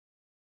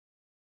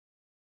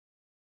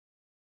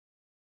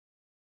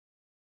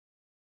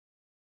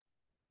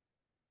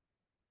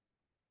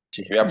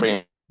We are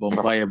praying.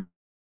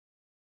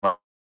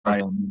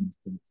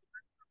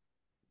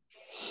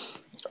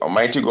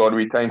 Almighty God,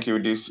 we thank you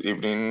this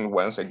evening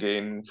once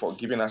again for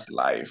giving us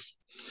life.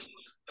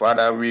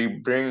 Father, we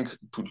bring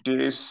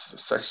today's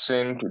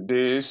section,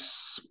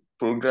 today's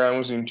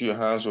programs into your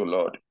hands, O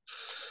Lord.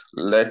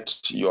 Let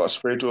your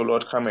Spirit, O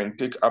Lord, come and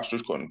take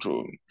absolute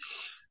control.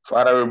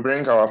 Father, we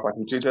bring our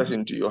participators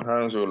into your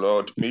hands, O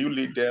Lord. May you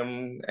lead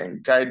them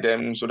and guide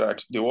them so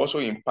that they also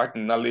impart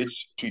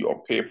knowledge to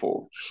your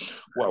people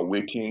who are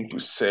waiting to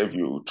serve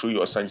you. Through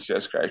your Son,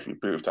 Jesus Christ, we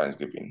pray with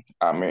thanksgiving.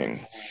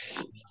 Amen.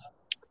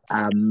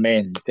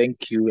 Amen.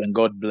 Thank you, and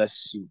God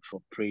bless you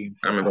for praying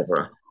for Amen, us.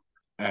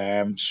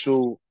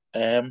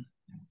 Papa.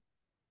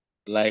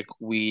 Like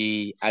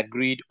we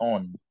agreed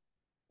on,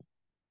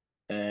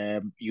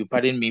 you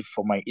pardon me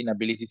for my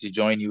inability to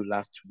join you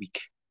last week.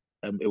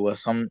 It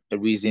was some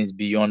reasons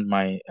beyond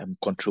my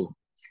control.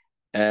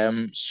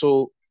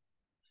 So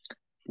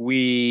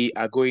we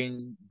are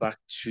going back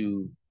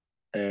to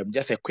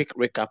just a quick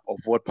recap of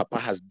what Papa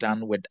has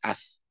done with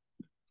us.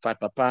 In fact,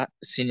 Papa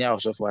Senior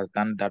also has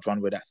done that one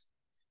with us.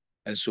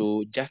 And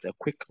so just a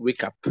quick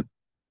recap,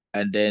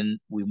 and then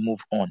we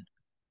move on.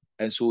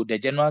 And so the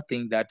general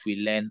thing that we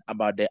learn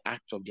about the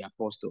Acts of the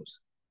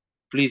Apostles.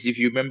 Please, if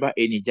you remember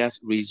any,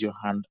 just raise your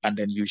hand and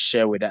then you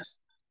share with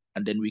us.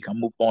 And then we can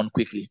move on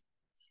quickly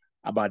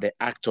about the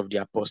Acts of the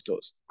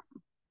Apostles.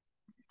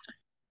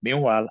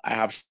 Meanwhile, I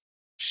have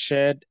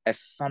shared a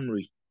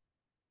summary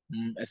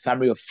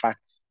of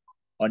facts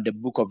on the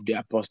book of the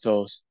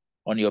Apostles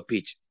on your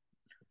page.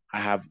 I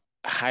have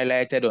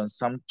highlighted on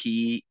some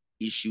key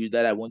issues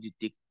that I want to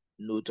take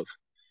note of.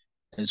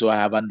 And so I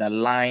have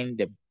underlined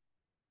them.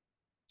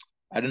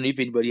 I don't know if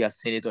anybody has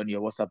seen it on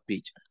your WhatsApp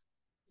page.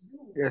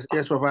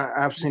 Yes, Papa,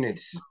 I've seen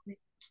it.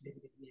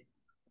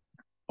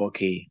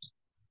 Okay.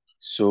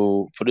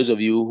 So for those of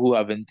you who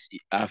haven't,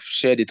 I've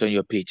shared it on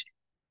your page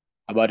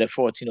about a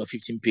 14 or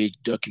 15 page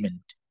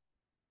document.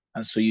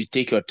 And so you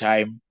take your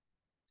time,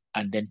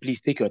 and then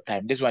please take your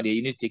time. This one,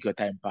 you need to take your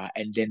time,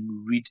 and then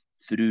read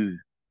through.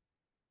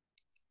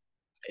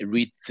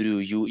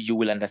 You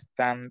will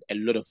understand a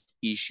lot of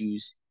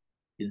issues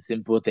in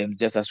simple terms,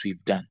 just as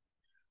we've done.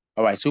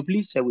 All right, so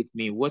please share with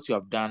me what you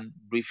have done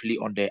briefly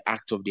on the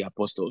Act of the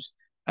Apostles,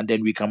 and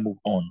then we can move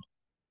on.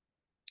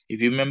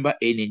 If you remember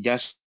any,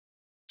 just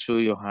show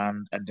your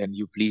hand, and then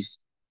you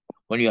please,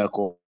 when you are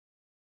called,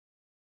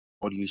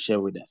 you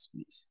share with us,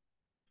 please.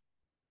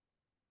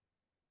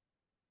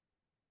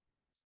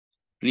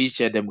 Please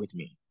share them with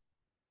me.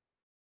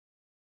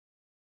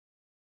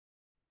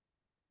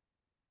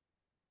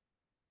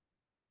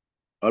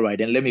 All right,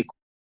 then let me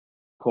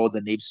call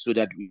the names so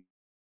that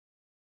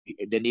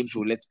the names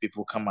will let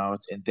people come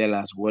out and tell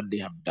us what they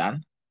have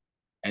done,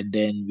 and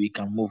then we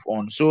can move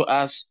on. So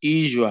as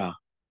usual,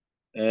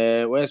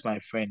 where's my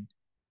friend?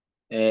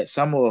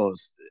 Samuel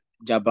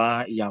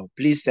Jaba Yao,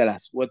 please tell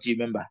us what you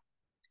remember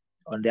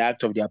on the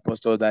Act of the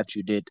Apostles that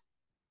you did.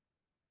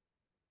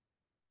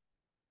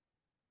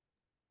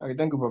 Okay,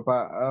 thank you,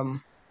 Papa.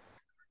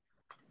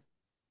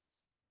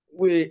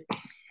 We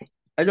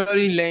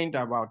actually learned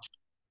about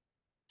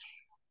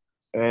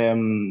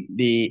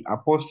the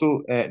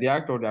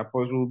Act of the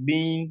Apostle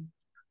being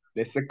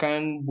the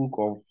second book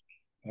of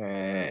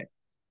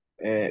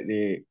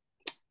the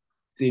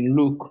St.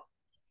 Luke,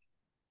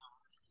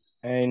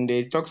 and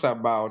it talks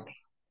about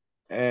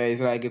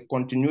it's like a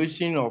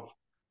continuation of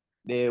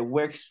the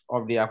works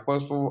of the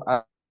apostle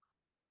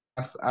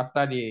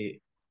after the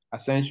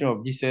ascension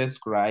of Jesus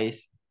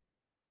Christ.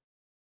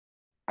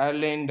 I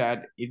learned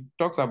that it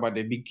talks about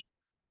the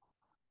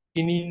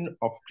beginning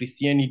of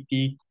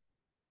Christianity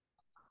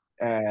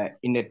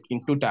in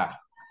total,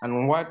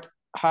 and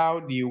how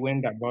they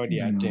went about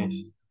their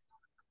things.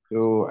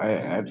 So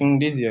I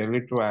think this is a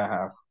little I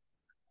have.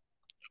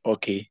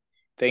 Okay,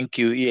 thank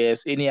you.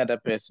 Yes, any other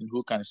person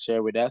who can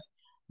share with us?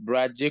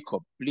 Brad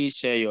Jacob, please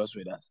share yours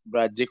with us.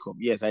 Brad Jacob,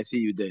 yes, I see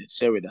you there.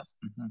 Share with us.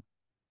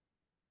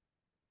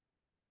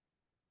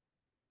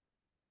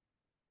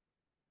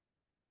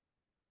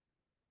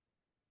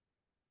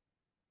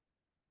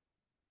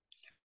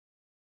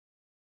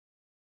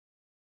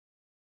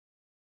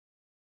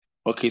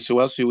 Okay, so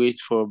whilst we wait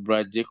for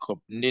Brad Jacob,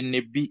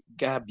 Nenebi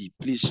Gabi,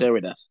 please share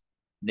with us.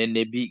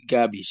 Nenebi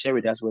Gabi, share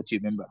with us what you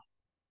remember.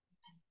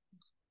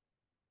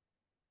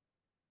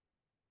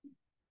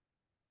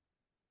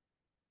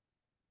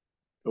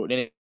 Oh,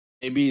 Nenebi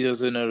is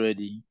also not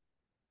ready.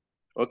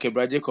 Okay,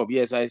 Brad Jacob,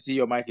 yes, I see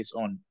your mic is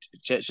on.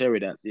 Share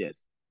with us,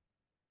 yes.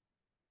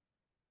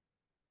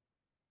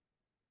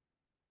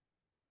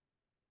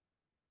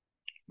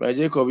 Brad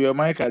Jacob, your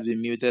mic has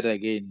been muted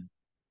again.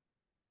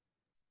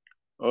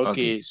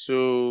 Okay.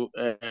 So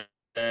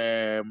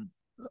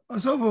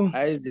Osofo,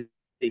 Isaac.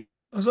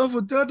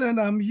 Osofo, tell them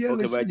I'm here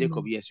Okay, listening. Brad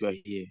Jacob, yes, you are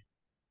here.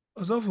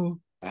 Osofo.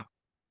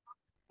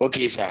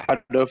 Okay, sir.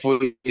 Adolfo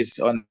is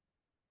on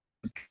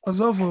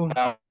Osofo.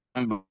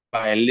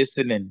 by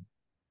listening.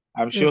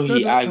 I'm Yes, sure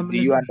he asked, do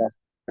you understand?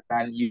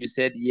 And you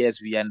said,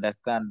 yes, we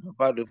understand.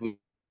 Papa Adolfo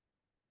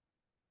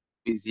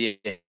is here.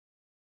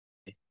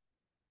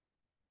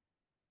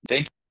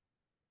 Thank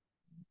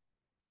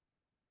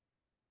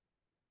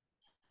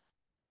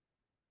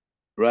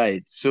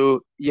Right.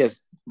 So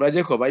yes,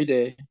 Brother Jacob, are you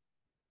there?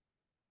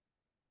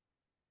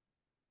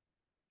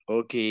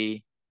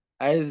 Okay.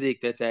 Isaac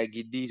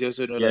Tatagidi is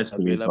also not Yes,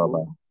 please, Papa.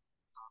 available.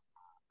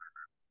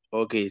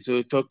 Okay,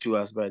 so talk to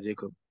us, Brother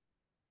Jacob.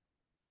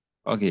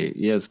 Okay,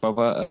 yes,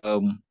 Papa.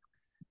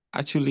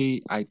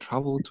 Actually, I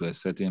traveled to a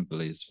certain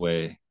place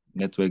where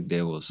network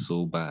there was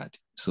so bad.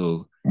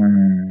 So,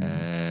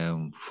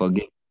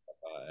 forget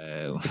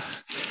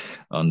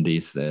on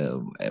this.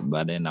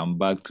 But then I'm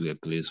back to a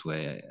place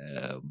where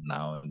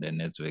now the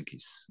network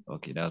is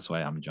okay. That's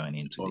why I'm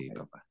joining today, Okay.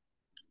 Papa.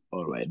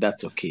 All right,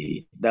 that's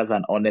okay. That's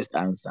an honest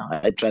answer.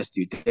 I trust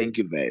you. Thank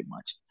you very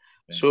much.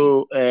 Thank you.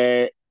 So,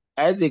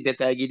 Isaac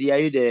Tatagidi, are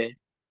you there?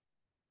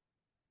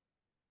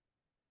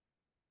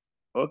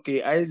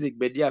 Okay, Isaac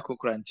Bediako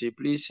Kranche,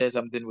 please share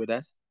something with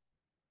us.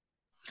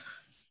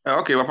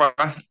 Okay,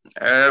 Papa.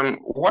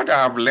 What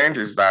I have learned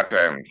is that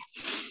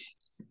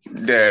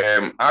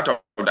the Art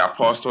of the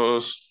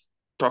Apostles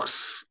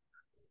talks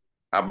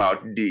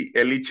about the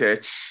early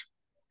church,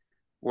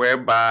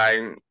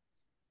 whereby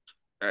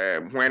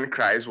when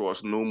Christ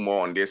was no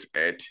more on this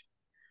earth,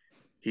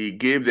 he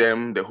gave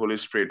them the Holy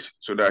Spirit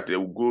so that they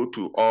would go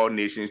to all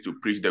nations to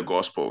preach the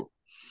gospel.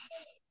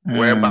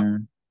 Whereby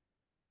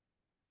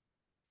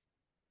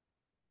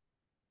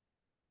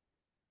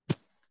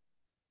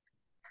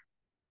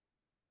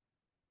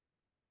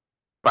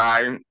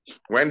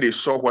when they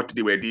saw what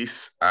they were,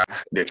 these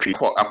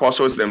the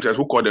apostles themselves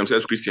who called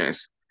themselves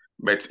Christians,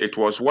 but it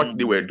was what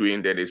they were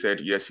doing that they said,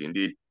 yes,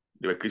 indeed,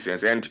 they were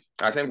Christians. And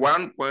I think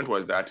one point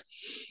was that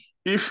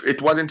if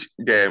it wasn't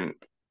the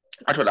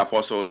actual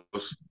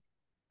apostles,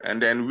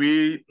 and then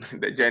we,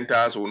 the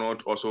Gentiles, will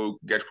not also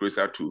get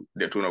closer to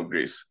the throne of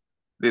grace.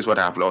 This is what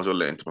I have also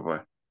learned,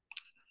 Papa.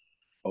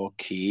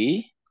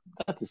 Okay,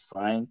 that is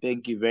fine.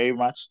 Thank you very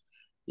much.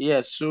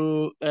 Yes,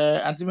 so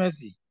Auntie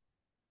Mercy,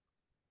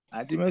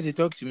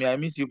 talk to me. I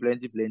miss you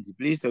plenty.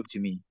 Please talk to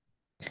me.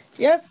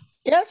 Yes,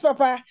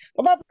 Papa.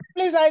 Papa,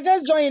 please, I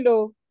just joined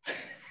though.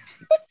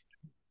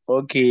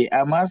 Okay,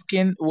 I'm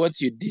asking what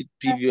you did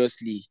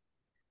previously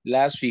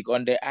last week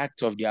on the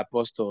Act of the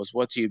Apostles.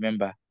 What do you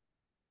remember?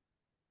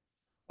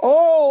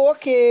 Oh,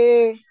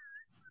 okay.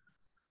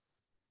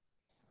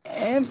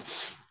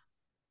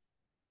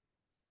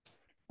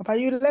 Papa,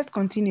 let's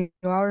continue.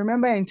 I'll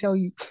remember and tell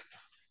you.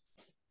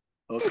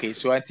 Okay,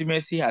 so Auntie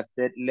Mercy has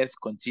said, let's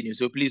continue.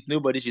 So please,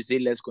 nobody should say,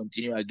 let's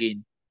continue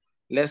again.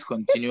 Let's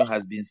continue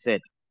has been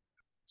said.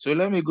 So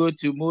let me go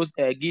to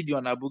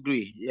Gideon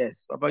Abugri.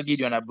 Yes, Papa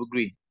Gideon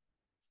Abugri.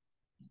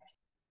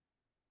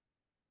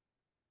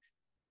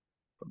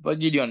 Papa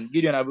Gideon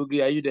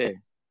Abugri, are you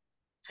there?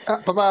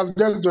 Papa, I've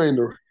just joined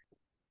though.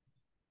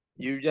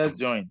 You just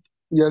joined.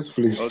 Yes,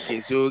 please. Okay,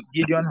 so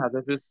Gideon has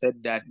also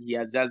said that he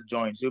has just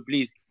joined. So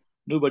please,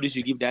 nobody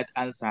should give that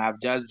answer. I've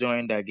just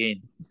joined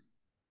again.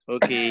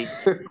 Okay,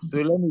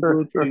 so let me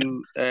go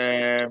to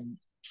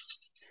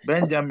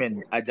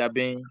Benjamin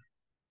Ajabin.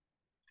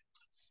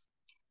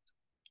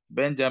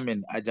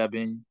 Benjamin,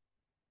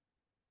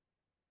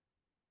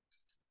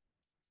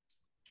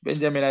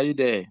 are you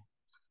there?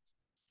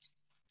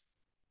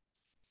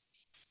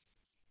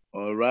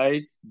 All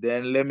right,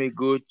 then let me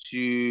go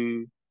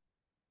to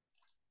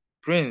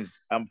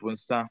Prince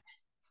Ampunsa.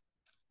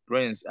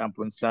 Prince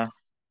Ampunsa,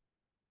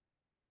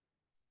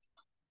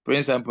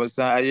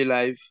 are you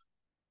live?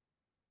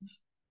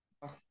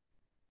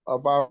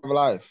 About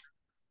life.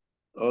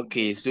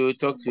 Okay, so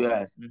talk to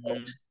us.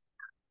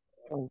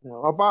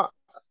 Papa,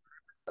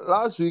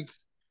 last week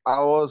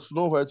I was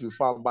nowhere to be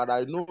found, but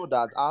I know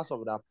that Acts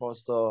of the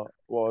Apostle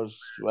was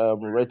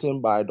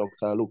written by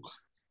Dr. Luke.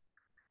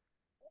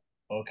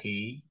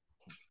 Okay.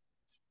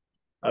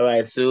 All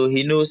right, so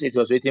he knows it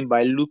was written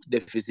by Luke the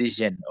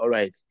physician. All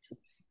right.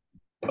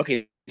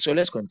 Okay, so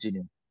let's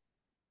continue.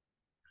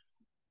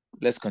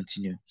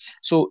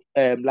 So,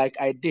 like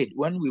I did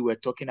when we were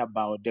talking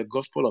about the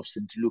Gospel of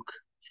St. Luke,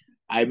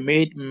 I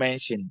made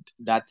mention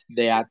that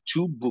there are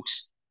two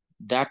books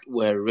that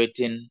were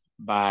written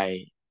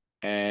by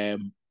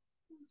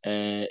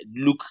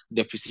Luke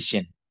the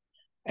physician.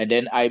 And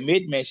then I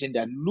made mention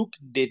that Luke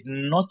did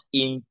not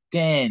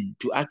intend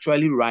to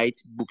actually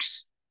write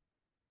books.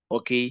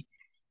 Okay.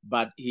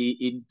 But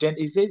he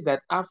says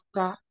that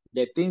after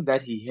the thing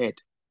that he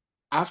heard,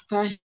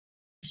 after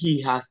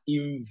he has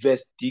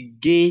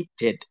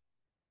investigated,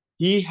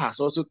 he has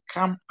also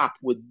come up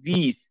with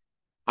these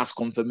as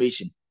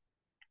confirmation.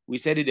 We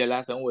said it the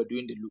last time we were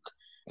doing the Luke.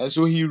 And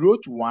so he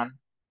wrote one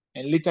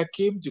and later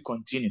came to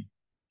continue.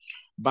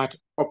 But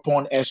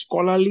upon a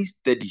scholarly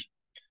study,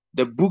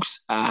 the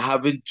books are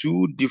having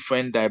two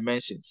different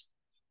dimensions.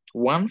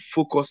 One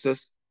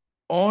focuses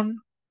on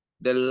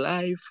the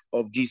life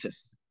of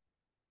Jesus.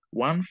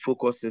 One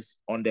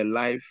focuses on the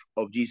life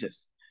of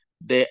Jesus.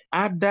 The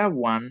other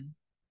one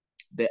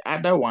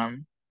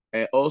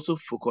also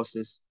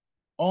focuses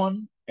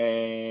on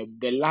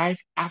the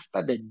life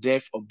after the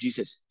death of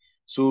Jesus.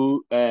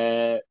 So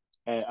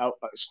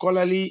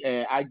scholarly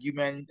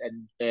argument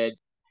and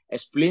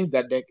explains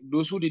that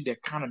those who did the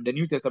canon, the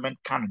New Testament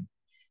canon,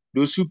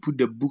 those who put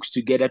the books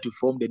together to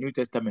form the New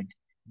Testament,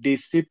 they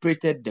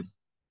separated them.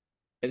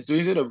 And so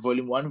instead of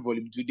volume 1,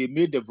 volume 2, they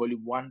made the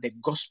volume 1 the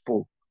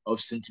Gospel of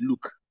St.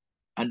 Luke.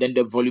 And then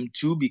the volume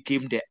 2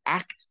 became the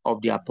Acts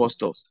of the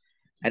Apostles.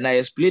 And I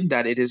explained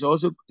that it is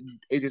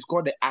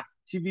called the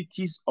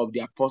activities of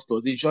the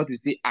apostles. In short, we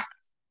say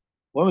acts.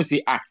 When we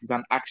say act, it's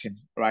an action,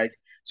 right?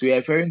 So we are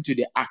referring to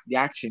the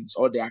actions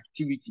or the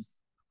activities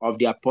of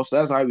the apostles.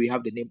 That's why we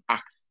have the name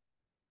acts.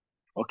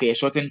 Okay, a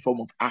shortened form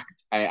of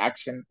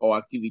action or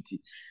activity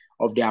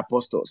of the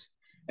apostles.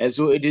 And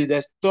so it is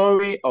the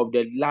story of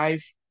the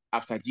life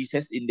after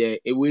Jesus in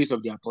the ways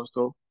of the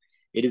apostle.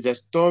 It is a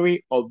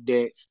story of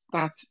the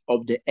start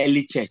of the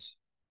early church.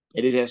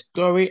 It is a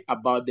story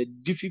about the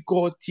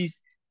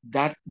difficulties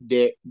that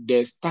the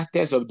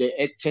starters of the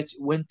church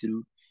went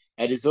through.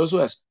 And it's also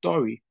a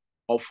story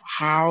of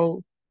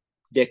how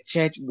the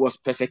church was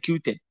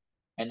persecuted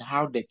and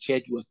how the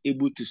church was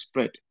able to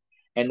spread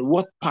and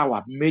what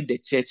power made the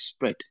church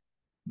spread.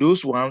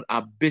 Those ones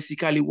are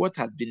basically what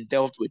has been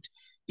dealt with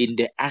in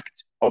the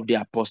Acts of the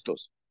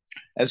Apostles.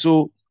 And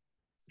so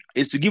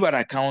it's to give an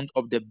account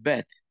of the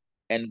birth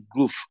and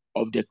growth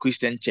of the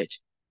Christian church.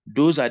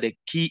 Those are the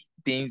key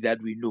things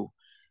that we know.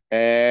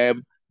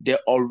 The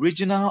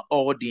original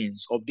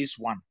audience of this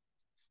one.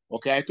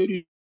 Okay, I told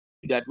you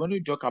that when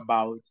we talk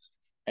about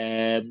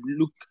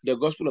Luke, the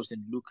Gospel of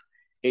St. Luke,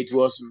 it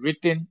was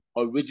written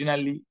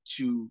originally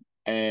to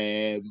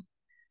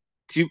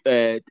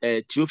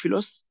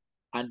Theophilus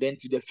and then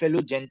to the fellow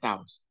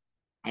Gentiles.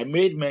 I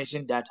made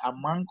mention that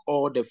among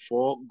all the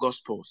 4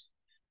 Gospels,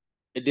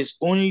 it is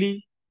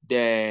only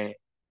the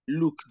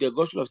Luke, the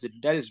Gospel of St.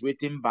 that is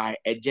written by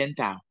a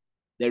Gentile.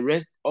 The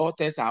rest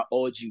authors are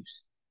all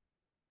Jews.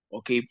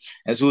 Okay,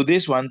 and so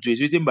this one too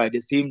is written by the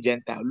same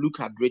Gentile. Luke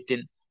had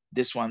written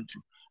this one too,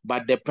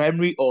 but the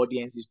primary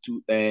audience is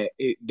to the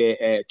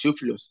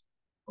Theophilus.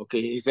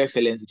 Okay, His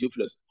Excellency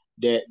Theophilus,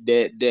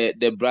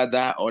 the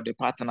brother or the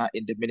partner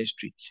in the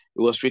ministry.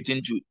 It was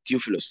written to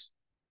Theophilus.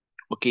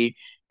 Okay,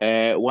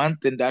 one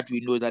thing that we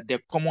know that the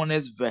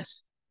commonest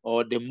verse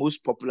or the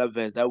most popular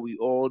verse that we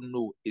all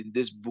know in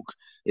this book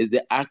is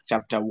the Acts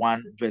chapter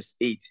 1 verse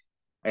 8.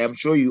 I am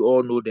sure you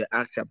all know the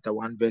Acts chapter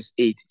 1 verse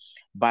 8,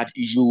 but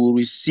you will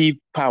receive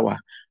power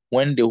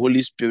when the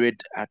Holy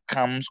Spirit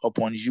comes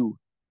upon you,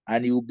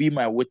 and you will be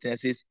my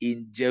witnesses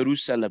in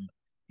Jerusalem,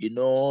 in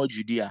all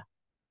Judea,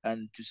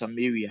 and to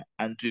Samaria,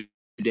 and to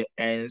the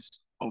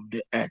ends of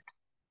the earth.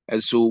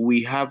 And so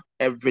we have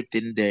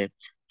everything there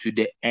to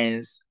the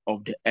ends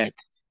of the earth.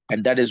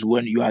 And that is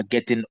when you are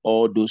getting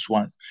all those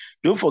ones.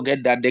 Don't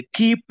forget that the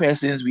key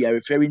persons we are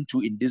referring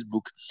to in this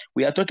book,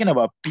 we are talking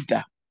about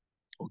Peter.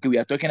 Okay, we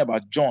are talking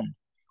about John.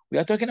 We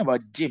are talking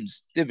about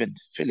James, Stephen,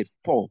 Philip,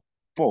 Paul.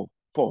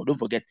 Don't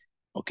forget.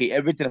 Okay,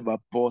 everything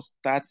about Paul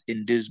starts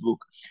in this book.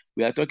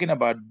 We are talking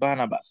about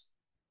Barnabas.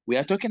 We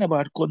are talking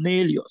about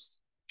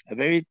Cornelius, a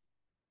very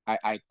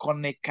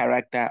iconic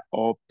character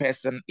or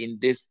person in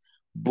this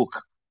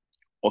book.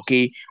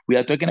 Okay, we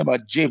are talking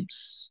about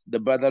James,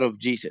 the brother of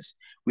Jesus.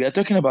 We are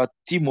talking about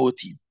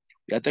Timothy.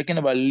 We are talking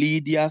about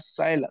Lydia,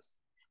 Silas.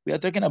 We are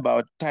talking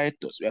about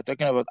Titus. We are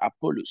talking about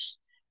Apollos.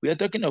 We are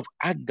talking of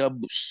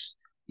Agabus.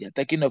 We are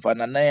talking of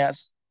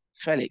Ananias,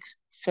 Felix,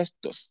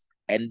 Festus,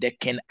 and the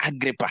King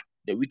Agrippa,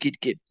 the wicked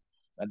king.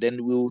 And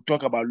then we will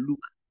talk about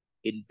Luke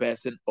in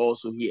person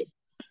also here.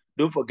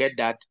 Don't forget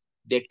that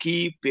the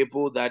key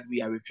people that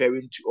we are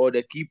referring to, or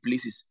the key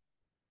places,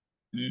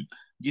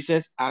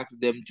 Jesus asked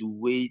them to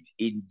wait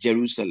in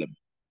Jerusalem,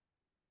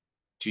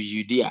 to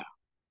Judea,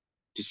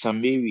 to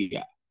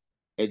Samaria,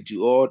 and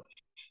to all.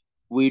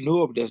 We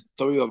know of the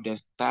story of the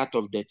start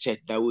of the church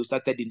that we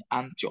started in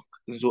Antioch.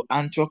 And so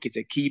Antioch is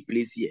a key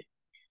place here.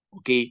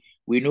 Okay,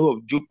 we know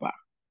of Joppa,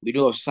 we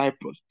know of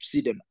Cyprus,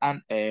 Sidon,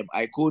 and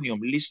Iconium,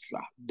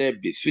 Lystra,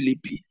 Derbe,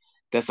 Philippi,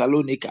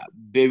 Thessalonica,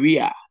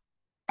 Berea.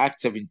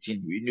 Act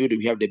 17, we know that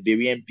we have the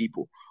Berean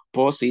people.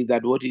 Paul says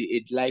that what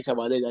it likes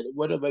about it, that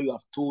whatever you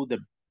have told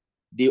them,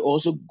 they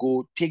also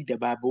go take the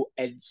Bible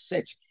and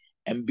search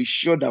and be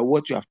sure that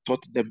what you have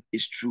taught them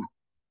is true.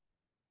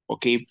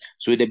 Okay,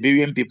 so the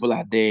Berean people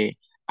are there: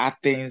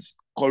 Athens,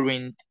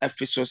 Corinth,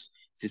 Ephesus,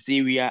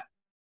 Caesarea,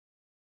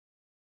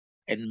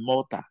 and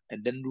Malta,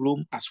 and then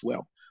Rome as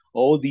well.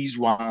 All these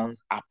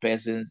ones are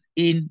persons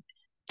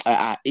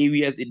are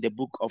areas in the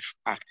book of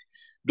Acts.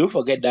 Don't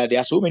forget that there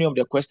are so many of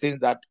the questions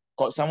that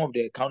some of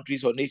the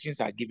countries or nations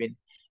are given,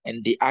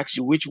 and they ask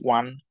you which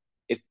one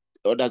is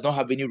or does not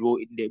have any role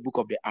in the book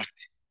of the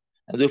Act.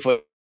 And so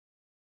for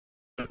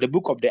the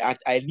book of the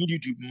Act, I need you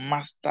to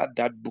master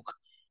that book.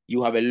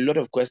 You have a lot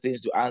of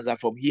questions to answer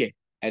from here,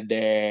 and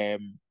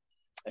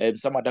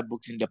some other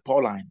books in the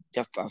Pauline,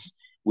 just as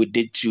we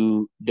did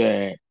to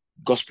the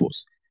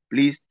Gospels.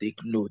 Please take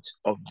note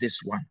of this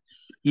one.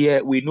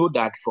 Here we know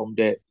that from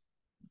the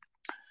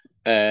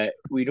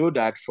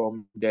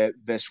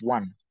verse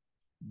 1,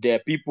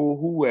 the people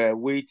who were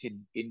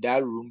waiting in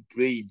that room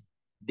praying,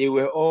 they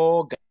were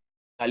all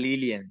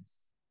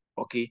Galileans.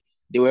 Okay,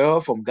 they were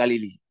all from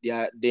Galilee.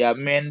 They are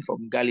men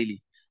from Galilee,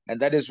 and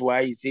that is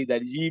why he says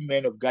that, ye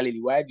men of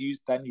Galilee, why do you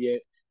stand here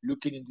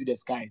looking into the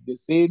sky? The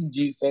same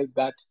Jesus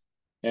that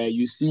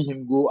you see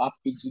him go up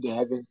into the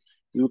heavens,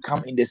 will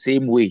come in the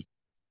same way,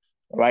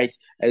 right?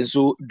 And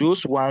so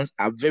those ones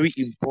are very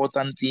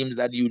important themes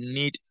that you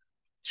need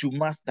to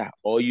master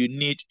or you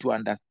need to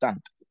understand.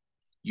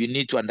 You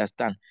need to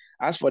understand.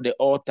 As for the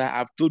author,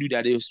 I've told you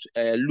that it was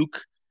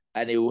Luke,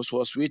 and it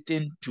was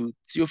written to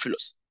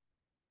Theophilus.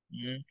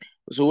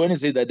 So when he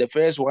says that the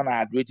first one I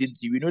had written to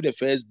you, we know the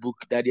first book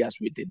that he has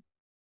written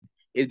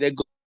is the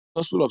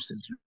Gospel of St.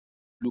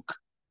 Luke.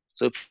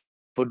 So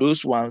for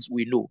those ones,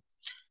 we know.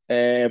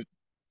 Um,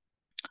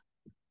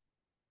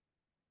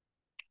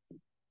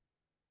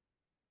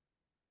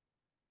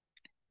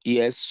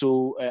 yes,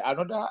 so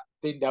another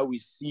thing that we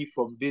see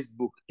from this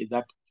book is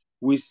that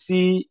we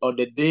see on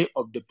the day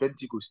of the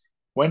Pentecost,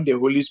 when the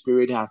Holy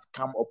Spirit has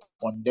come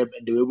upon them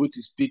and they were able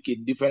to speak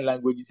in different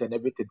languages and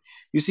everything.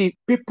 You see,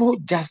 people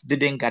just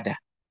didn't gather.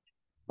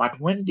 But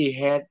when they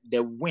heard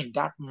the wind,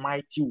 that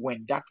mighty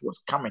wind that was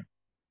coming,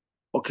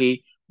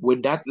 okay,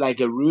 with that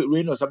like a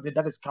rain or something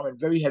that is coming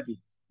very heavy,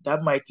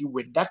 that mighty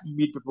wind that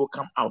made people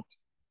come out.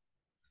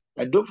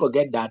 And don't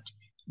forget that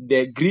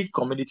the Greek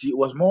community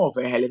was more of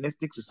a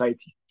Hellenistic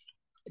society.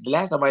 The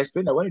last time I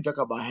explained that when you talk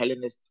about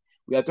Hellenists,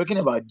 we are talking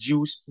about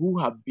Jews who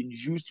have been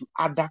used to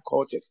other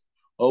cultures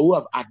or who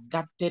have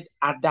adapted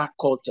other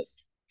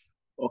cultures.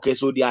 Okay,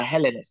 so they are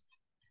Hellenists.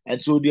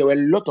 And so there were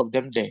a lot of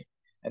them there.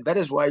 And that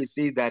is why it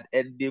says that,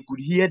 and they could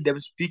hear them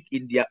speak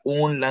in their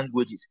own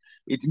languages.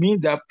 It means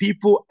that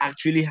people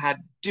actually had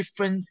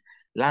different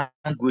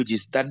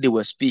languages that they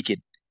were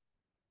speaking.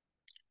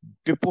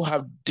 People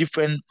have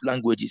different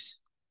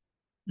languages.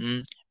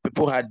 Mm,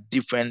 People had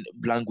different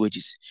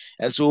languages.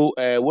 And so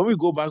when we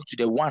go back to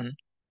the 1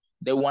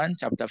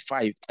 chapter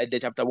 5, the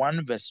chapter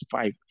 1 verse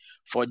 5,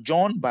 for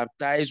John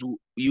baptized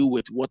you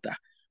with water,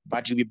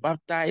 but you'll be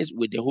baptized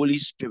with the Holy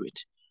Spirit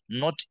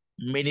not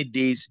many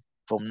days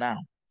from now.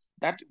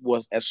 That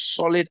was a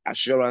solid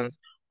assurance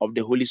of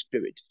the Holy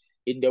Spirit.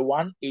 In the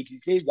 1:8 it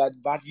says that,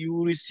 but you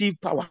will receive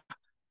power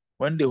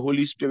when the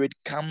Holy Spirit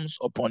comes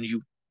upon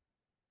you.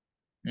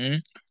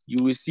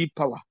 You receive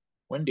power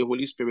when the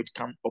Holy Spirit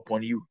comes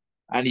upon you,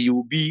 and you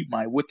will be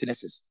my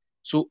witnesses.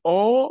 So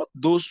all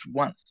those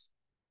ones.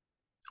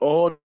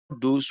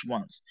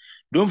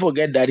 Don't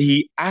forget that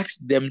he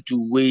asked them to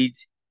wait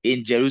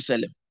in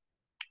Jerusalem.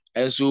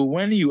 And so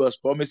when he was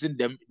promising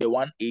them the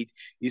 1:8,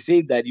 he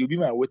said that you'll be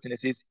my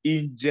witnesses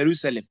in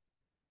Jerusalem.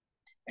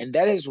 And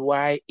that is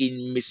why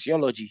in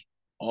missiology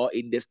or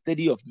in the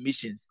study of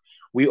missions,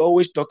 we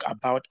always talk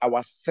about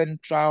our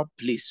central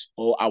place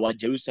or our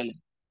Jerusalem.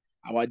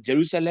 Our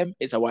Jerusalem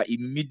is our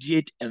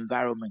immediate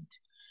environment.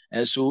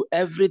 And so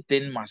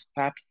everything must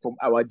start from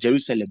our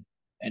Jerusalem.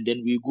 And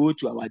then we go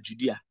to our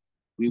Judea,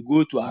 we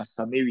go to our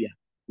Samaria,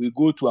 we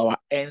go to our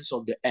ends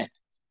of the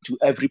earth, to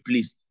every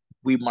place.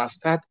 We must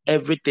start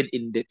everything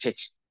in the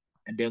church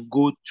and then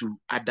go to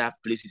other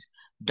places.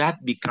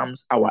 That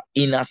becomes our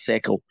inner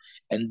circle.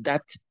 And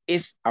that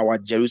is our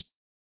Jerusalem.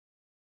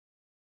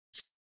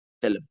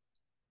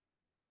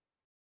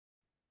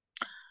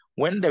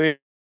 When the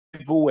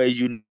people were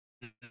united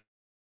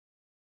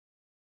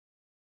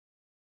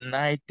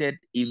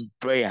in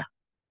prayer,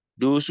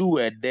 those who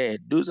were there,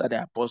 those are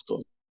the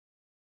apostles.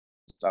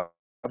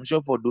 I'm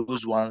sure for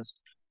those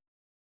ones,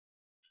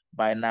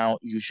 by now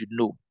you should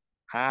know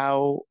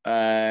how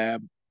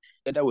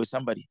together with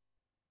somebody.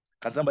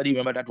 Can somebody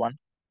remember that one?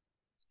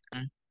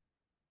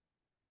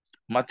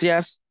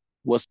 Matthias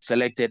was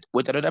selected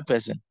with another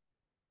person,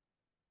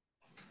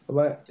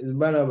 But it's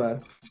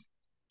Barnabas.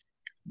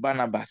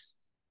 Barnabas.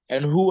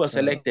 And who was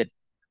selected?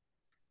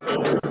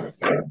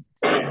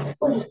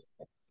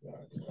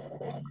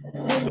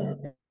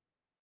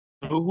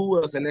 So who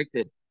was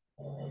selected?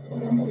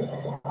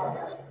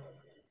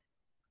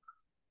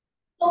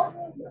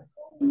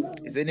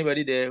 Is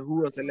anybody there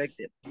who was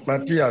selected?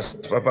 Matthias,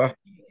 Papa.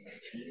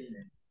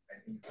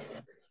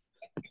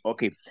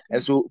 Okay.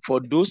 And so for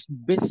those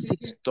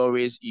basic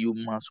stories, you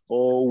must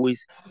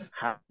always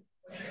have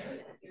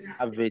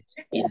it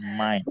in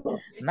mind.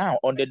 Now,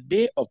 on the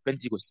day of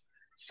Pentecost,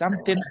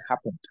 something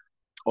happened.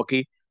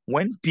 Okay.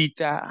 When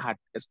Peter had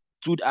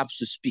stood up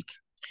to speak,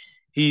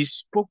 he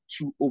spoke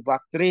to over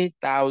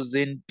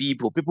 3,000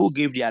 people. People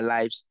gave their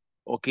lives.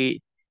 Okay.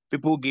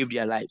 People gave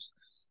their lives.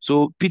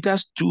 So Peter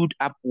stood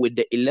up with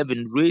the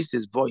 11, raised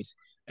his voice,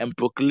 and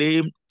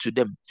proclaimed to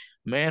them,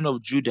 men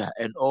of Judah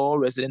and all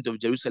residents of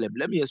Jerusalem,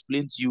 let me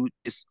explain to you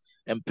this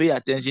and pay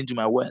attention to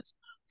my words.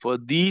 For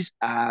these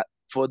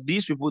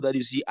people that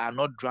you see are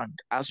not drunk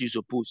as you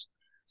suppose,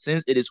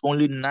 since it is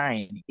only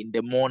 9 in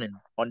the morning.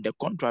 On the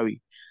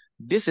contrary,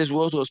 this is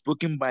what was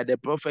spoken by the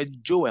prophet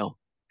Joel.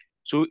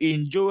 So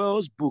in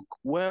Joel's book,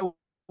 where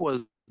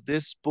was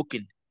this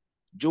spoken?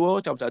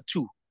 Joel chapter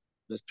 2,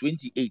 verse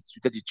 28 to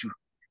 32.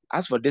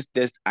 As for this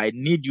test, I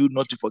need you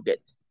not to forget.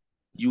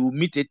 You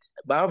meet it,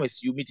 by all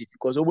means, you meet it,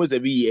 because almost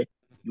every year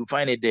you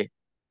find it there.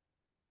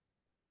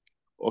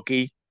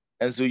 Okay?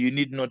 And so you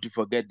need not to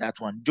forget that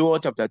one. Joel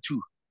chapter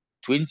 2,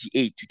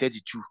 28 to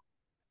 32.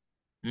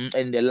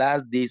 In the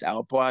last days, I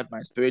will pour out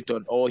my spirit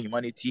on all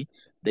humanity.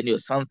 Then your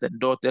sons and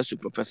daughters will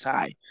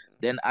prophesy.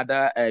 Then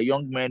other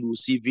young men will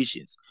see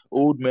visions.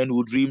 Old men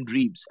will dream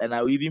dreams. And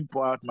I will even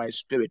pour out my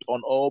spirit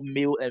on all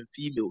male and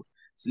female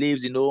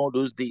slaves in all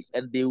those days.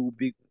 And they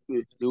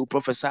will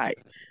prophesy.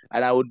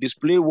 And I will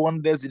display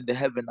wonders in the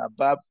heaven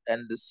above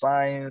and the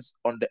signs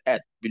on the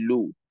earth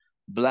below,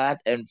 blood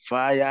and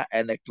fire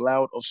and a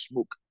cloud of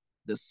smoke.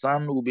 The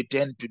sun will be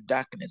turned to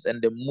darkness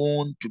and the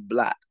moon to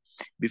blood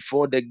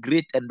before the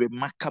great and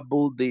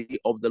remarkable day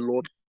of the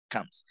Lord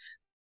comes.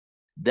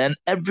 Then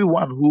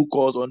everyone who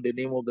calls on the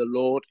name of the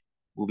Lord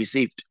will be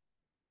saved.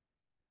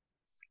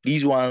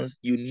 These ones,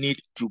 you need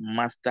to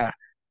master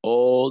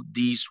all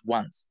these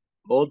ones.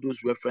 All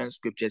those reference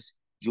scriptures,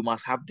 you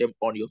must have them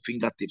on your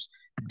fingertips.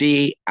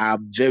 They are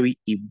very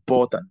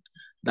important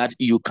that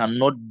you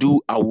cannot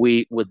do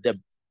away with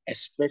them,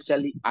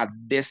 especially at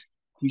this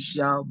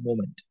crucial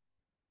moment.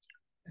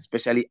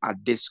 Especially at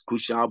this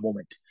crucial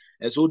moment.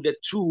 And so the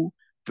two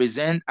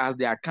present as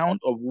the account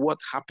of what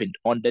happened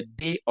on the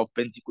day of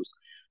Pentecost.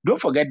 Don't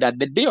forget that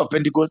the day of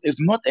Pentecost is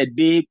not a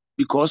day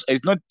because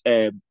it's not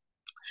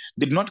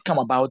did not come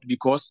about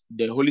because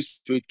the Holy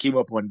Spirit came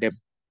upon them.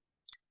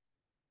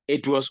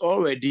 It was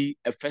already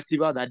a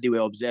festival that they were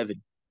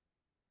observing.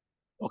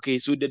 Okay,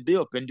 so the day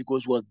of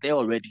Pentecost was there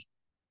already.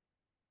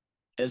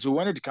 And so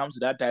when it comes to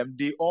that time,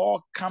 they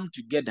all come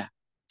together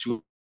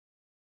to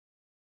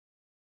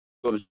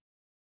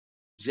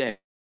observe.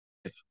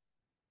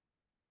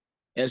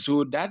 And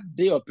so that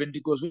day of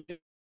Pentecost, which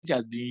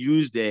has been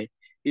used there,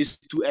 is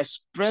to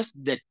express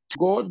that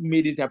God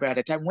made it happen at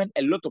a time when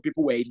a lot of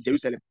people were in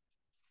Jerusalem.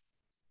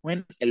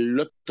 When a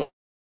lot of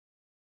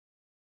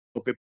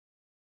people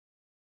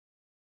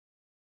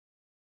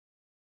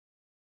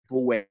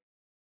were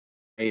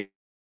in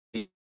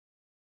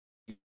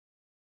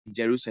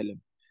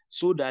Jerusalem,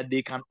 so that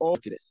they can all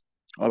do this.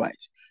 All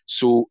right.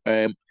 So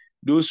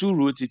those who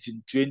wrote it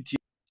in 20,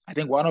 I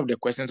think one of the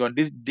questions on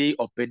this day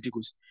of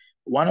Pentecost,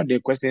 one of the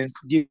questions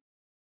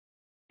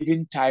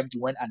giving time to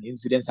when an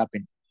incident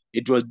happened.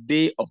 It was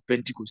day of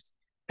Pentecost.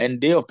 And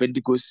day of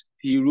Pentecost,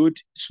 he wrote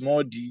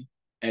small d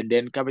and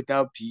then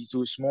capital P.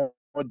 So small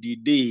d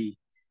day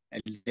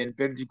and then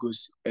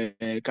Pentecost,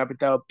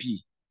 capital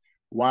P.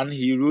 One,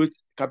 he wrote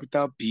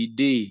capital P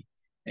day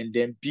and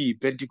then P,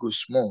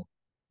 Pentecost small.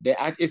 The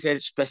act is a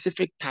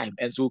specific time.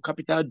 And so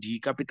capital D,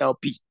 capital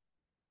P.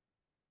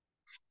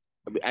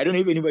 I don't know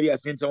if anybody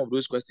has seen some of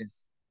those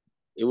questions.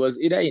 It was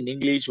either in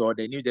English or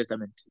the New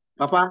Testament.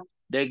 Papa,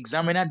 The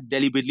examiner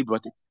deliberately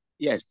brought it.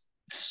 Yes.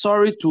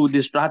 sorry to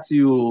distract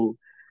you.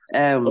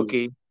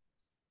 Okay.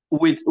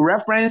 With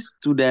reference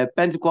to the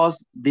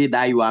Pentecost day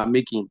that you are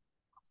making,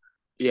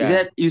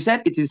 Yeah. you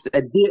said it is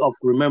a day of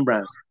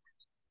remembrance.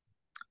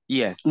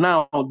 Yes.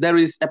 Now there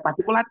is a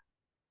particular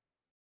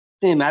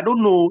thing. I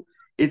don't know.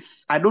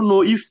 I don't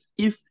know if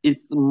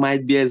it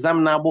might be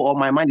examinable or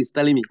my mind is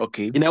telling me.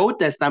 Okay. In the Old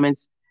Testament,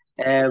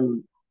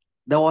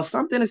 there was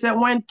something that said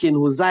when King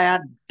Hosea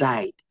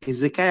died,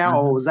 Hezekiah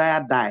or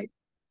Hosea died.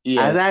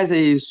 Yes. Isaiah said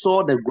he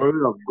saw the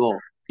glory of God.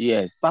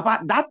 Yes. Papa,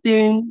 that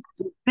thing,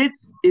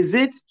 is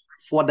it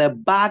for the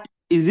bad?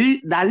 Does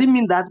it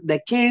mean that the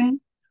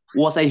king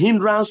was a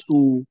hindrance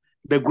to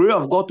the glory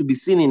of God to be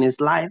seen in his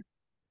life?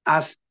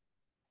 As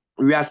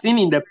we are seeing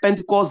in the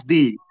Pentecost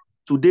day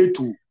today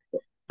too.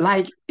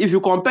 Like if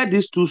you compare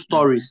these two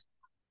stories,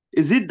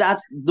 is it that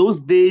those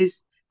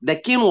days the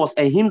king was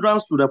a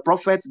hindrance to the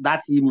prophet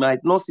that he might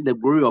not see the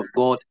glory of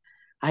God?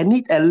 I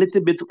need a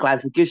little bit of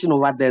clarification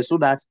over there so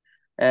that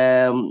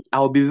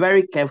I'll be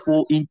very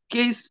careful in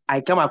case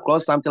I come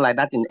across something like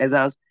that in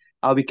exams.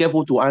 I'll be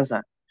careful to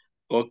answer.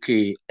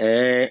 Okay.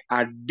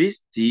 At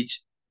this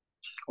stage,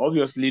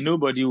 obviously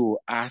nobody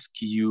will ask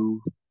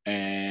you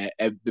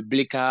a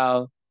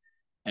biblical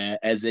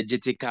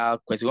exegetical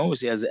question. When we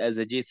say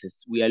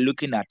exegesis, we are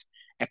looking at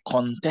a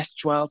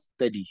contextual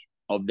study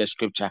of the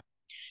scripture.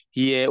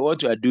 Here,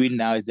 what we are doing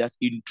now is just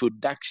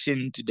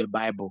introduction to the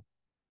Bible.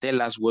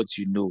 Tell us what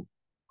you know.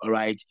 All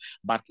right.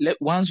 But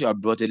once you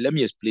have brought it, let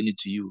me explain it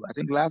to you. I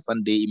think last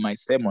Sunday in my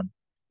sermon,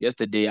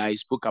 yesterday, I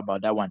spoke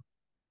about that one.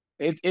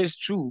 It is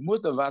true.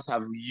 Most of us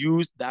have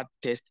used that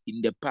test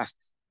in the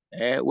past.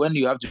 When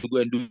you have to go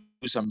and do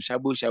some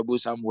shabu shabu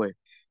somewhere,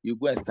 you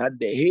go and start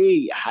there.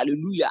 Hey,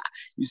 hallelujah.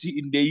 You see,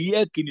 in the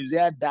year King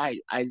Uzziah died,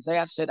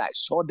 Isaiah said, I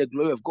saw the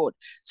glory of God.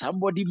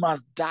 Somebody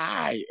must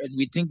die. And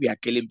we think we are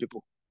killing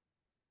people.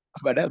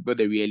 But that's not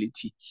the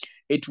reality.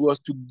 It was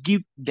to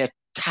give the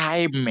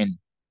timing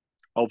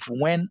of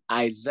when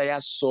Isaiah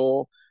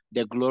saw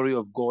the glory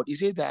of God. He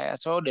says that I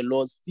saw the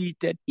Lord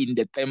seated in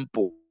the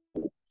temple,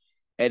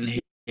 and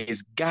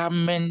his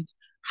garment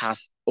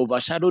has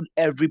overshadowed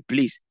every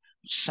place,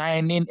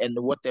 shining and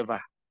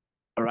whatever.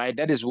 All right,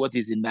 that is what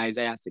is in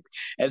Isaiah 6.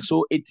 And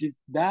so it is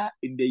that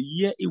in the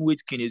year in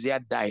which King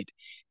Uzziah died,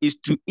 is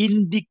to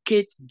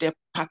indicate the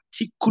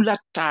particular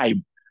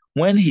time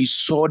when he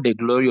saw the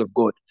glory of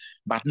God,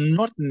 but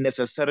not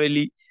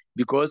necessarily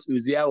because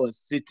Uzziah was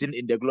sitting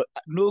in the glory.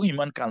 No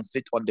human can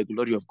sit on the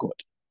glory of God.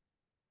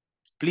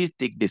 Please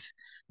take this.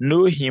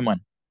 No human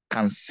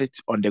can sit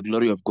on the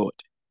glory of God.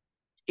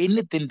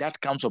 anything that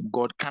comes from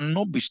God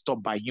cannot be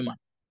stopped by human.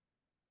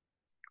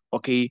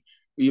 Okay,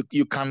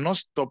 you cannot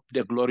stop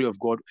the glory of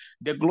God.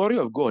 The glory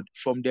of God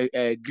from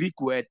the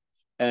Greek word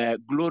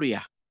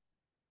gloria.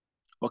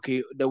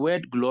 Okay, the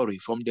word glory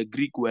from the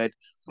Greek word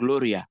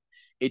gloria.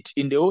 It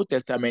in the Old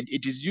Testament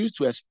it is used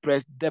to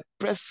express the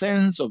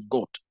presence of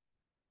God.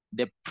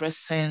 The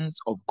presence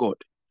of God.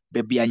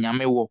 Baby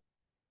anyamewo.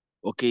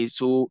 Okay,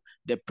 so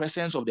the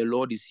presence of the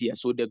Lord is here.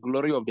 So the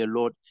glory of the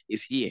Lord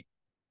is here.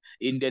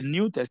 In the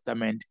New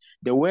Testament,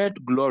 the word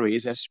glory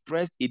is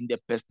expressed in the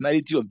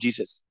personality of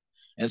Jesus.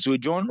 And so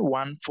John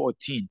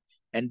 1:14,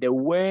 and the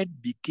word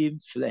became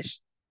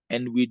flesh,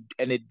 and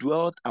it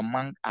dwelt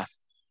among us,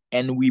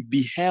 and we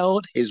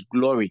beheld his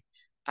glory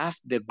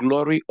as the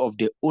glory of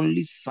the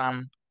only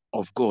Son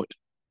of God.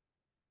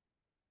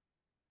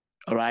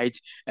 All right.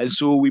 And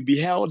so we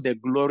beheld the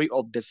glory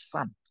of the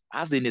Son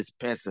as in his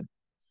person.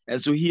 And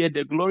so here,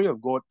 the glory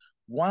of God,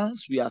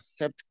 once we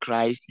accept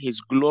Christ, his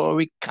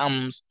glory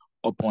comes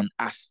upon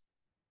us.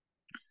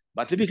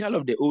 But typical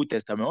of the Old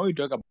Testament, when we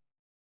talk about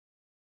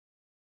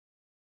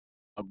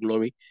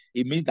glory,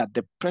 it means that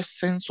the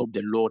presence of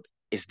the Lord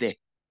is there.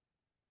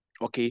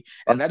 Okay.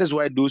 And that is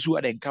why those who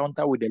had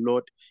encounter with the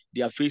Lord,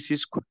 their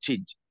faces could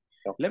change.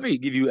 Let me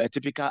give you a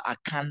typical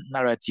Akan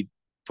narrative.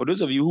 For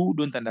those of you who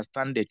don't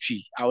understand the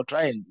tree, I'll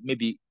try and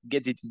maybe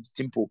get it in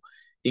simple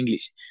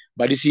English.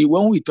 But you see,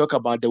 when we talk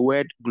about the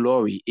word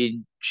glory,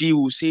 in tree,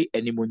 we will say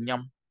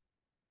enimonyam.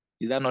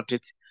 Is that not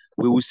it?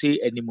 We will say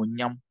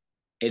enimonyam.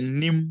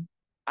 Enim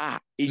a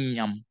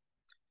inyam.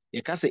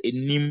 You can say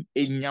enim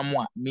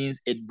enyamwa means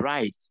it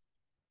bright,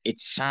 it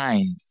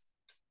shines.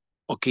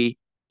 Okay,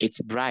 it's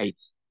bright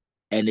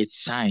and it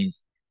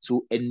shines.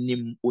 So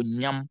enim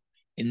onyam,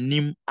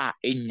 enim a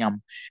enyam.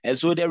 And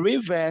so the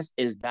reverse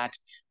is that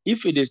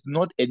if it is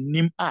not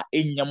enim a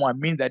enyam, it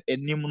means that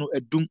enim no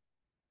edum.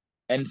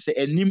 And say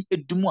enim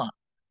edum,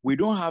 we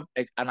don't have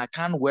an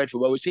account word for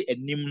what we say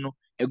enim no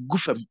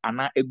egufem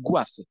ana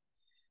eguase.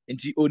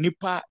 Nti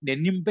onipa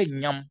n'anim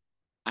benyam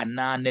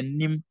ana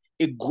n'anim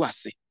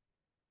eguase.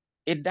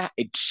 Either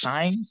it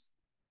shines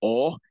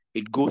or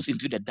it goes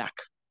into the dark.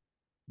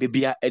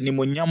 Baby,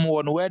 animonyam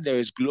one where there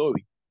is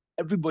glory,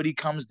 everybody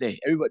comes there.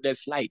 Everybody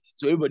there's light,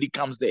 so everybody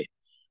comes there.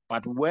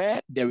 But where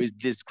there is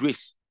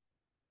disgrace,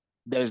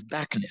 there is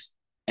darkness,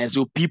 and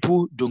so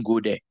people don't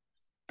go there.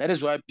 That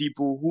is why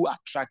people who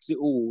attract say,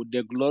 "Oh,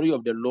 the glory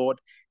of the Lord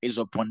is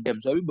upon them,"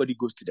 so everybody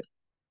goes to them.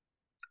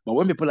 But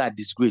when people are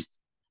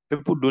disgraced,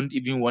 people don't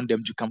even want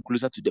them to come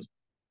closer to them.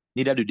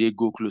 Neither do they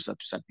go closer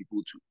to such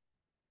people too.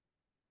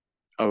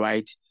 All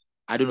right.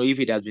 I don't know if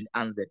it has been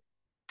answered.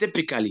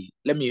 Typically,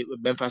 let me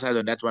emphasize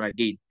on that one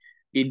again.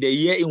 In the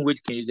year in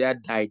which King Uzziah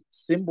died,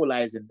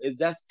 symbolizing it's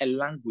just a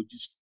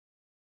language.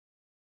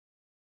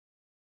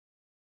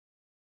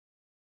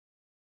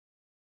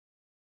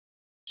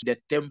 The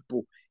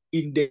temple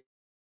in the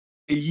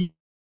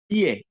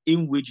year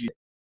in which you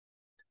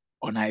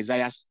on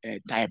Isaiah's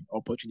time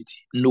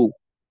opportunity. No.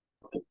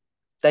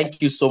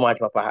 Thank you so much,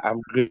 Papa. I'm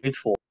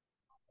grateful.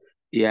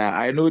 Yeah,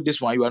 I know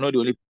this one. You are not the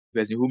only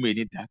person who made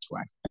it that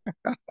one.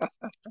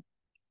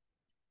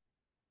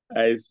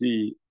 I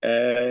see.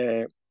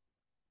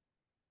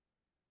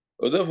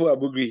 Ozofu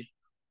Abugri.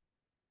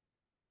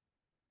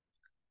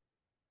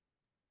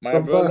 My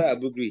Papa, brother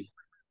Abugri.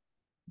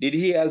 Did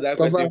he ask that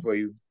Papa, question for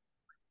you?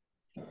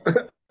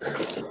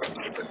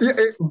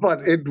 yeah,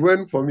 but it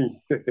went for me.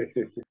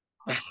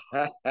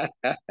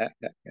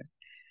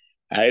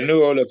 I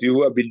know all of you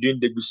who have been doing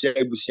the bushia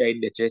in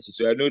the church,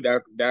 so I know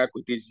that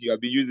quotation you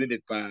have been using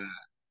it.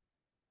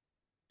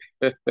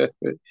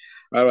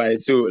 All right,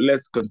 so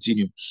let's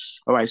continue.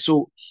 All right,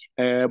 so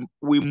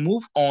we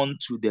move on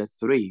to the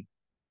 3.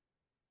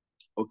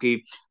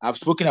 Okay, I've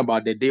spoken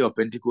about the day of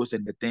Pentecost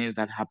and the things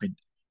that happened.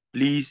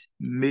 Please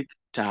make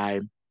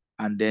time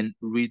and then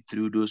read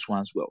through those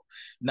ones well.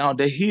 Now,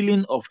 the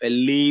healing of a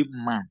lame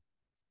man,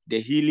 the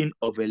healing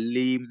of a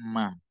lame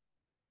man,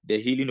 the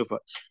healing of a,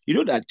 you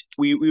know that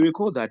we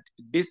recall that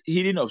this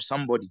healing of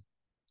somebody,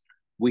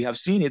 we have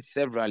seen it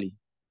severally.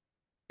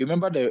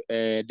 Remember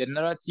the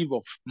narrative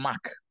of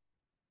Mark,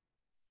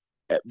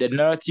 the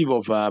narrative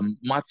of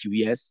Matthew,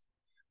 yes,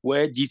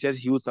 where Jesus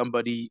healed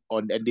somebody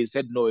on, and they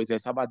said no, it's a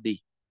Sabbath day.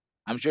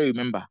 I'm sure you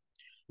remember.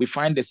 We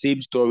find the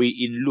same story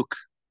in Luke,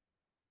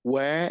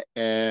 where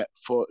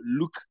for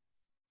Luke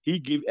he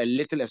gave a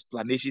little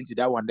explanation to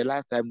that one. The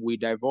last time we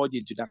divulged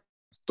into that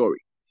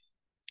story,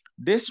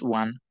 this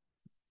one,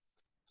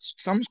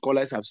 some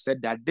scholars have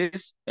said that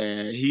this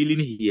healing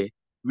here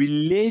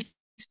relates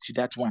to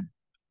that one.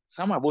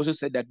 Some have also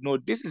said that no,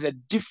 this is a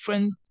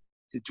different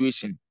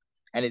situation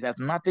and it has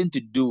nothing to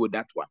do with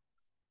that one.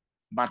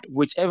 But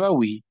whichever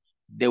way,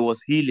 there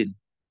was healing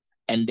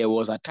and there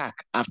was attack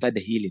after the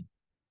healing.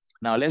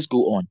 Now let's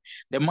go on.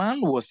 The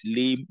man was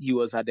lame, he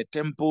was at the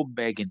temple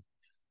begging.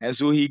 And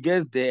so he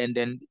gets there, and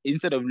then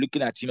instead of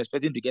looking at him,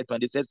 expecting to get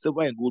one, they said,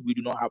 "Silver and gold we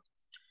do not have,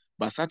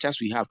 but such as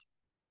we have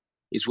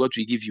is what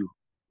we give you.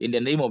 In the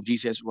name of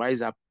Jesus,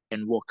 rise up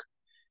and walk."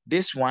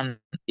 This one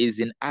is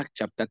in Acts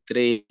chapter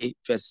 3,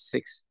 verse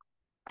 6.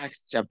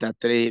 Acts chapter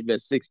 3,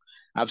 verse 6.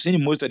 I've seen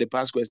in most of the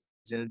past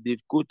questions,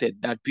 they've quoted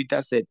that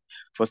Peter said,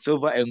 "For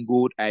silver and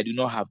gold I do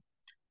not have,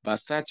 but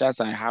such as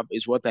I have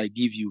is what I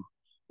give you.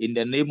 In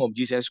the name of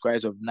Jesus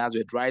Christ of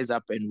Nazareth, rise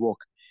up and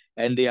walk."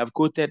 And they have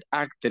quoted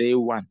Act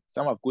 3:1.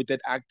 Some have quoted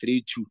Act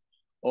 3:2.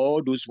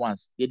 All those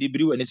ones.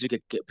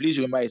 Please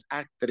remember it's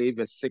Act 3,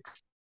 verse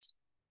 6.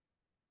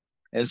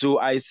 And so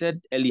I said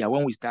earlier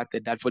when we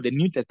started that for the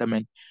New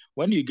Testament,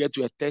 when you get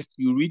to a text,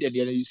 you read and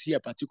then you see a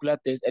particular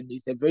text and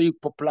it's a very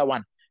popular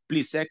one.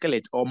 Please circle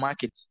it or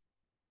mark it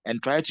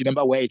and try to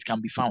remember where it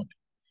can be found.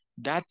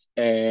 That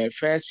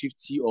first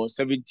 50 or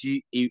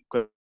 70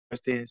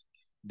 questions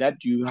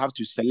that you have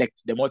to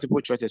select, the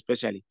multiple choice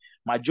especially,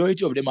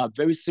 majority of them are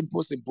very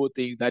simple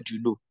things that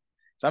you know.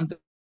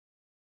 Sometimes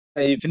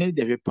you finish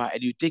the paper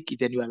and you take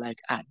it and you are like,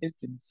 this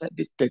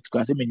text,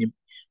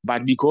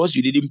 but because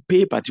you didn't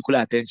pay particular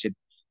attention,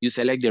 you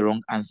select the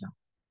wrong answer.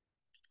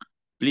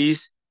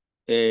 Please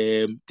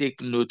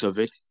take note of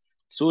it.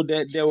 So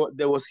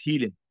there was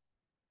healing.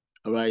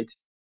 All right.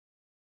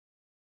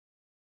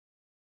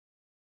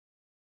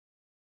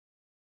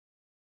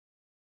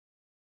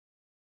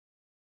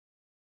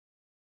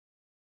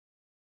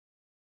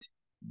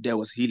 There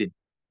was healing.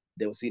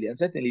 And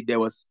certainly there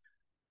was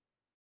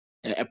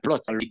a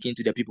plot speaking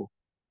to the people.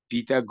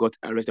 Peter got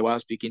arrested while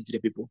speaking to the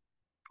people.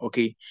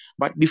 Okay.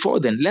 But before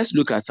then, let's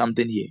look at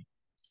something here.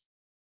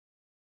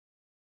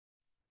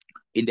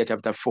 In the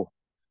chapter 4,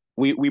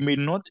 we may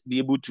not be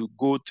able to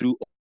go through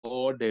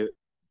all the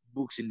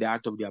books in the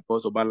Act of the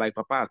Apostle, but like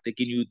Papa has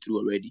taken you through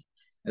already.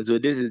 And so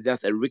this is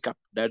just a recap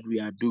that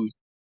we are doing.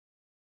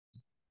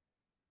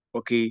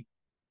 Okay.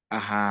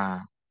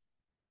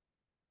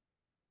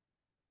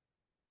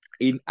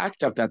 In Act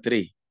chapter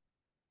 3,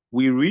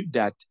 we read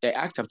that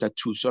Act chapter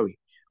 2, sorry,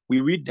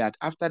 we read that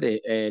after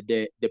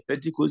the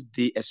Pentecost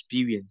Day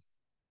experience,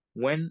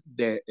 when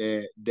the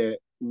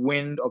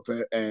wind of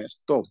a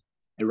storm,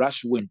 a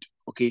rush wind,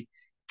 okay,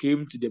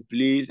 came to the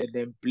place and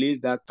then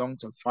placed that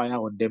tongues of fire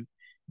on them,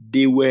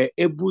 they were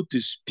able to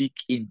speak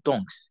in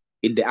tongues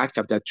in the Act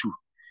chapter 2.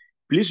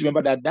 Please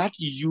remember that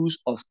use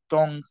of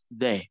tongues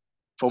there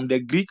from the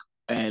Greek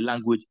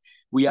language,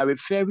 we are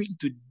referring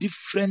to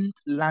different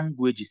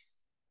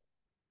languages.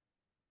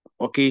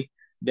 Okay,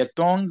 the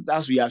tongues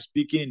that we are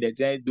speaking in the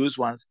text, those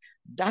ones,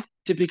 that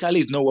typically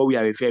is not what we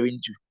are referring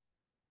to.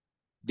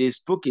 They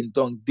spoke in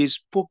tongues, they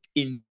spoke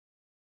in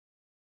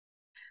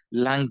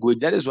language.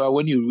 That is why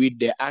when you read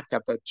the Act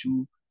chapter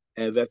 2,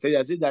 verse 3,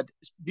 I say that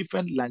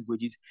different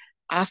languages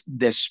as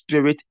the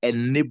Spirit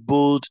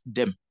enabled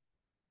them.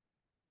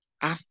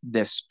 As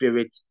the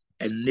Spirit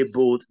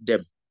enabled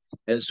them.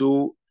 And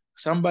so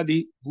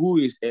somebody who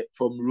is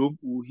from Rome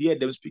will hear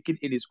them speaking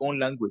in his own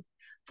language.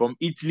 From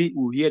Italy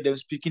will hear them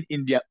speaking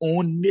in their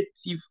own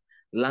native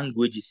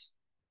languages.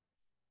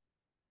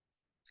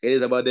 It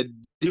is about the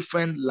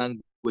different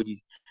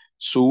languages.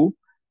 So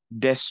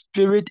the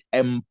Spirit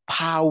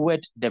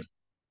empowered them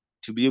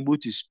to be able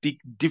to speak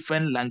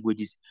different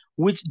languages,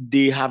 which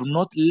they have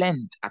not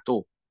learned at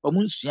all. But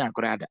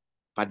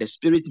the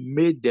Spirit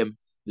made them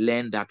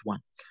learn that one.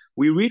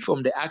 We read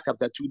from the Acts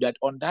chapter 2 that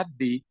on that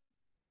day,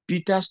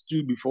 Peter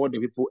stood before the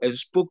people and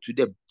spoke to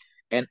them,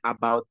 and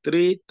about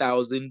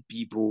 3,000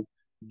 people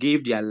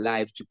gave their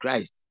lives to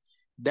Christ.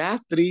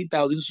 That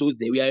 3,000 souls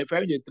there, we are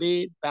referring to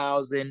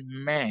 3,000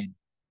 men.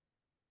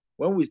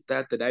 When we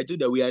started, I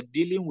told that we are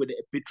dealing with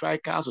a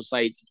patriarchal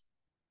society.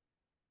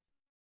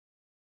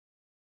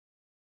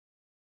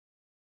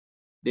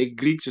 The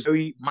Greeks were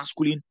very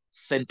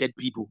masculine-centered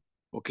people.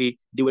 Okay,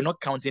 they were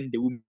not counting the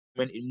women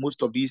in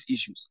most of these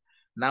issues.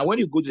 Now, when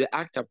you go to the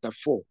Act chapter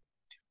 4,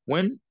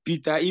 when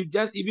Peter,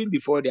 even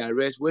before the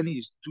arrest, when he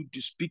stood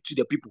to speak to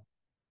the people,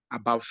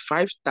 about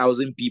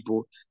 5,000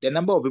 people, the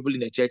number of people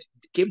in the church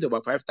came to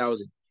about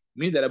 5,000.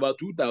 Means that about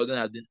 2,000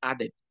 has been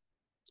added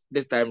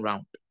this time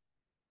round.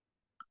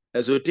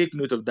 And so take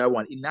note of that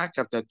one. In Acts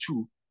chapter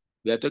 2,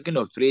 we are talking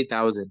of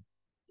 3,000.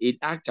 In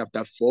Acts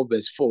chapter 4,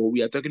 verse 4,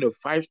 we are talking of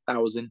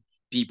 5,000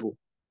 people.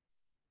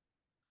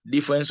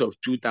 Difference of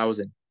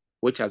 2,000,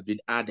 which has been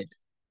added.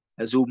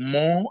 And so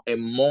more and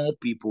more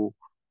people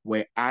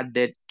were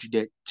added to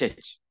the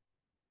church,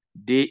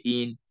 day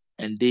in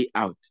and day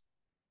out.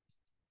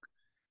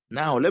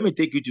 Now, let me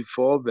take you to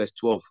 4 verse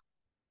 12.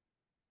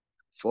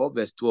 4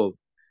 verse 12.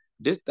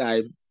 This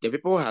time, the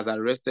people has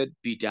arrested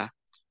Peter,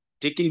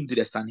 taking him to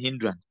the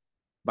Sanhedrin.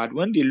 But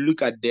when they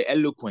look at the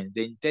eloquence,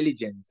 the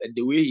intelligence, and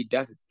the way he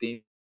does his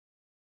thing,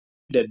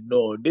 they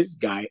know this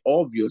guy,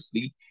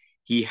 obviously,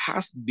 he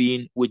has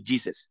been with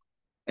Jesus.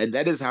 And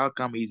that is how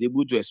come he's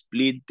able to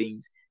explain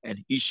things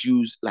and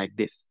issues like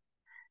this.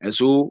 And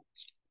so,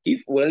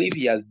 if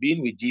he has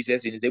been with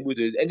Jesus and is able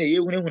to,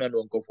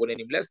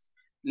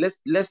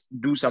 let's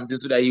do something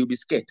so that he'll be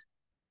scared.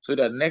 So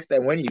that next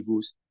time when he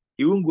goes,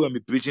 he won't go and be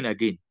preaching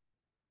again.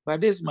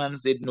 But this man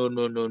said, no,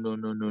 no, no, no,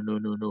 no, no, no,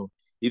 no, no.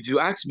 If you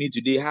ask me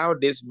today how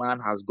this man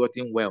has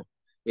gotten well,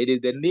 it is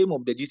the name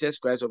of the Jesus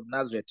Christ of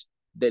Nazareth,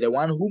 the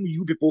one whom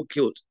you people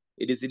killed.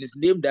 It is in his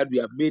name that we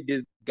have made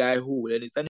this guy whole. And it's